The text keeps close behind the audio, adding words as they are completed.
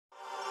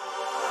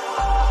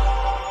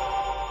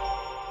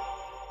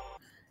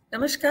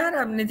Namaskar,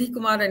 I'm Nidhi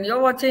Kumar and you're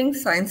watching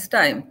Science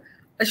Time,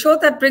 a show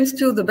that brings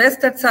to you the best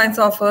that science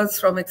offers,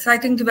 from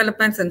exciting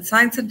developments in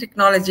science and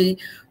technology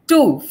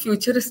to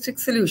futuristic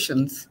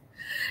solutions.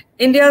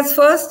 India's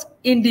first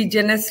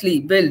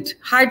indigenously built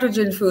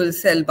hydrogen fuel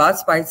cell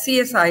bus by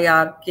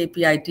CSIR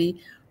KPIT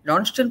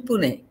launched in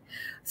Pune.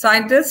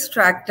 Scientists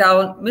tracked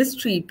down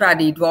mystery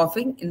paddy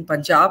dwarfing in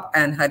Punjab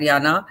and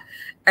Haryana,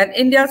 and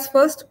India's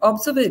first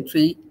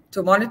observatory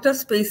to monitor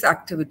space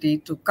activity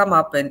to come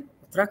up in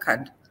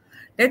Uttarakhand.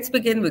 Let's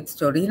begin with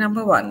story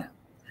number 1.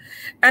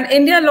 And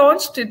India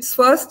launched its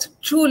first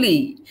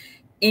truly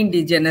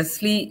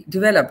indigenously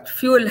developed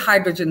fuel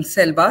hydrogen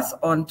cell bus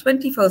on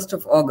 21st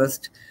of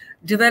August,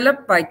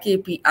 developed by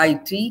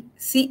KPIT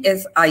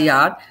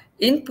CSIR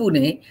in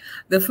Pune.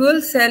 The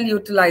fuel cell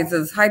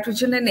utilizes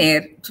hydrogen and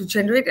air to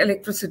generate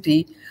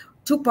electricity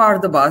to power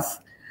the bus,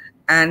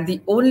 and the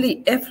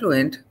only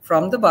effluent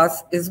from the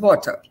bus is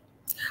water.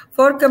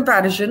 For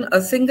comparison,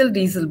 a single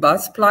diesel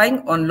bus plying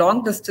on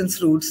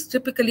long-distance routes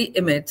typically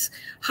emits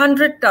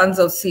 100 tons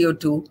of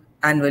CO2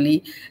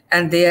 annually,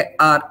 and there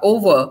are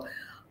over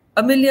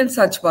 1 million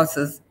such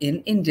buses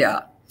in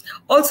India.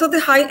 Also, the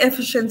high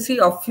efficiency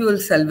of fuel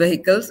cell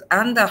vehicles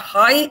and the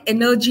high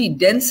energy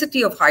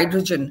density of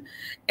hydrogen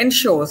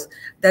ensures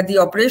that the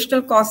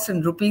operational costs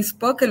in rupees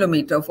per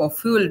kilometer for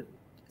fuel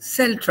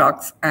cell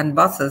trucks and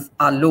buses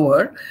are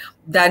lower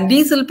than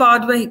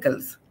diesel-powered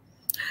vehicles.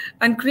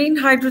 And green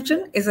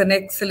hydrogen is an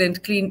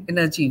excellent clean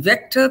energy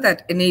vector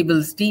that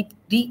enables deep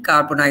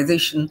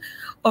decarbonization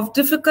of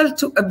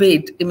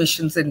difficult-to-abate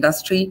emissions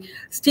industry,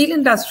 steel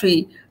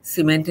industry,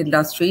 cement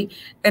industry,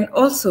 and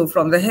also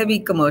from the heavy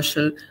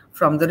commercial,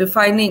 from the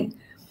refining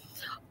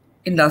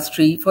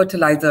industry,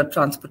 fertilizer,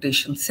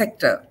 transportation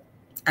sector.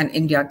 And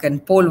India can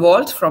pole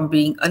vault from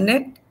being a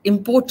net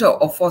importer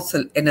of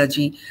fossil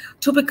energy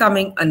to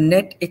becoming a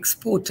net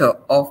exporter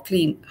of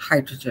clean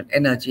hydrogen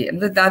energy. And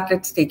with that,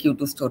 let's take you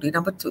to story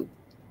number 2.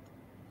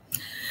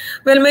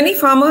 Well, many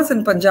farmers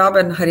in Punjab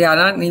and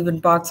Haryana and even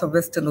parts of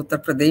western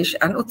Uttar Pradesh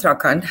and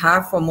Uttarakhand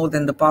have for more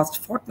than the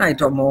past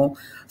fortnight or more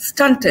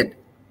stunted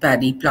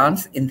paddy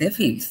plants in their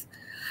fields.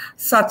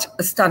 Such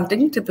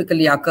stunting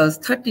typically occurs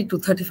 30 to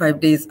 35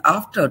 days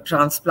after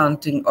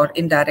transplanting or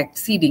indirect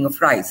seeding of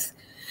rice.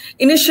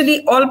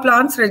 Initially, all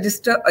plants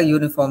register a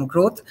uniform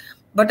growth,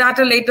 but at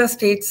a later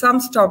stage, some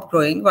stop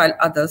growing while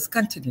others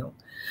continue.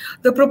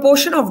 The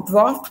proportion of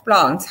dwarfed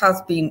plants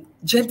has been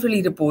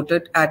generally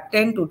reported at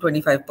 10 to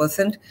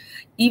 25%,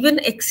 even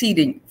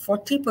exceeding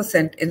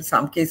 40% in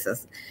some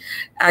cases.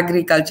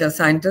 Agriculture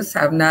scientists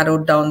have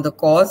narrowed down the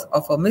cause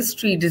of a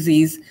mystery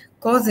disease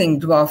causing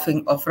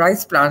dwarfing of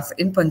rice plants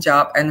in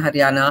Punjab and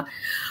Haryana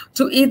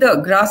to either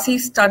grassy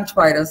stunt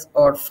virus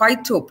or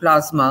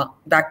phytoplasma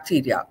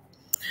bacteria.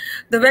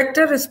 The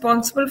vector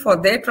responsible for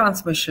their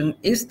transmission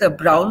is the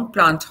brown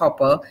plant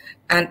hopper,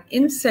 an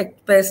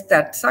insect pest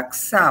that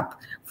sucks sap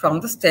from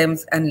the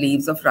stems and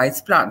leaves of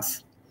rice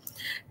plants.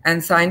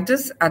 And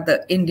scientists at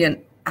the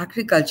Indian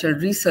Agricultural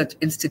Research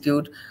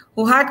Institute,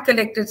 who had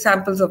collected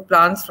samples of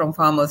plants from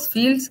farmers'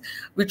 fields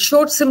which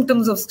showed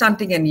symptoms of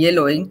stunting and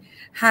yellowing,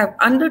 have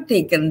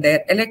undertaken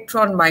their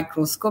electron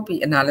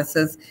microscopy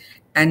analysis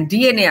and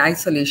DNA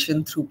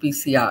isolation through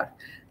PCR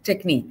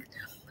technique.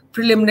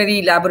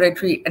 Preliminary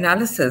laboratory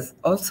analysis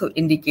also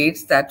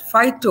indicates that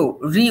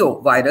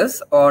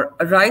phytoreovirus, or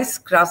rice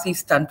grassy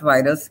stunt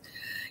virus,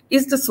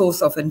 is the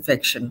source of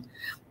infection.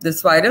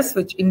 This virus,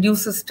 which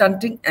induces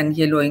stunting and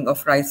yellowing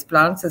of rice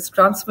plants, is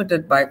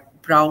transmitted by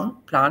brown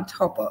plant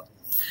hopper.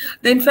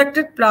 The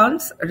infected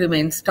plants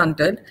remain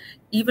stunted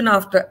even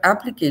after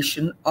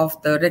application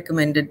of the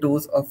recommended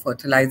dose of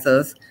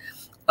fertilizers.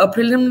 A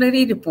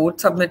preliminary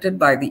report submitted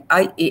by the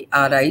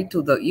IARI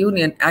to the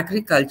Union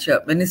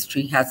Agriculture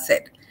Ministry has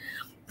said.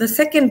 The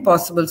second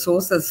possible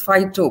source is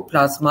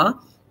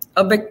phytoplasma,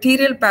 a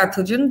bacterial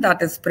pathogen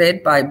that is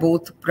spread by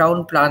both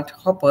brown plant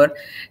hopper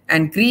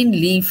and green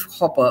leaf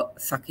hopper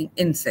sucking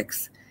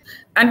insects.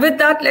 And with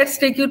that, let's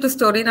take you to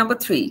story number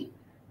 3.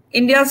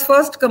 India's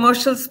first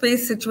commercial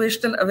space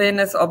situational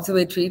awareness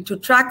observatory to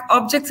track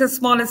objects as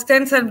small as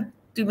 10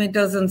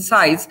 centimeters in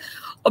size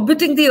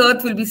orbiting the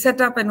Earth will be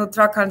set up in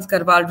Uttarakhand's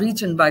Garhwal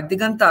region by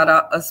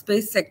Digantara, a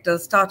space sector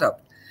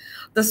startup.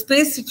 The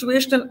Space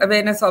Situational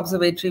Awareness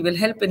Observatory will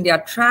help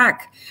India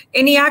track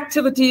any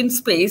activity in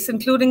space,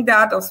 including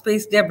that of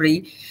space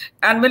debris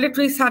and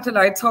military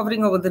satellites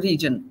hovering over the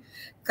region.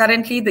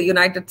 Currently, the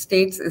United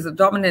States is a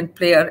dominant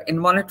player in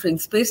monitoring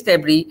space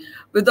debris,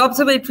 with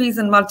observatories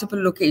in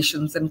multiple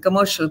locations and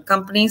commercial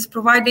companies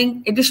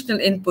providing additional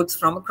inputs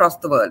from across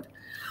the world.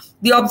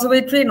 The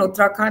observatory in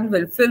Uttarakhand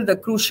will fill the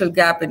crucial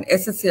gap in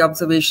SSA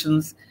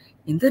observations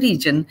in the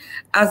region,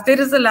 as there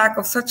is a lack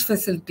of such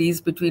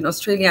facilities between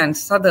Australia and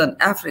Southern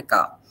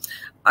Africa.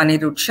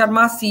 Anirudh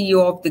Sharma,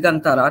 CEO of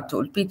Digantara,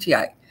 told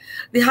PTI.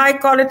 The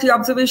high-quality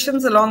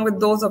observations, along with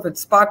those of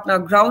its partner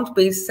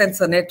ground-based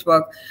sensor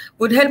network,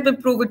 would help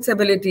improve its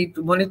ability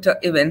to monitor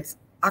events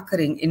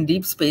occurring in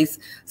deep space,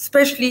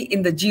 especially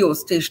in the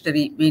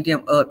geostationary,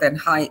 medium Earth and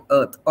high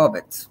Earth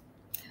orbits.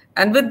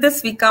 And with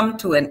this, we come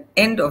to an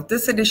end of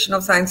this edition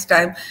of Science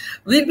Time.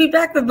 We'll be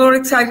back with more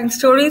exciting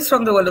stories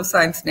from the world of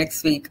science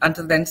next week.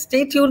 Until then,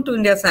 stay tuned to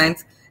India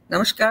Science.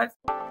 Namaskar.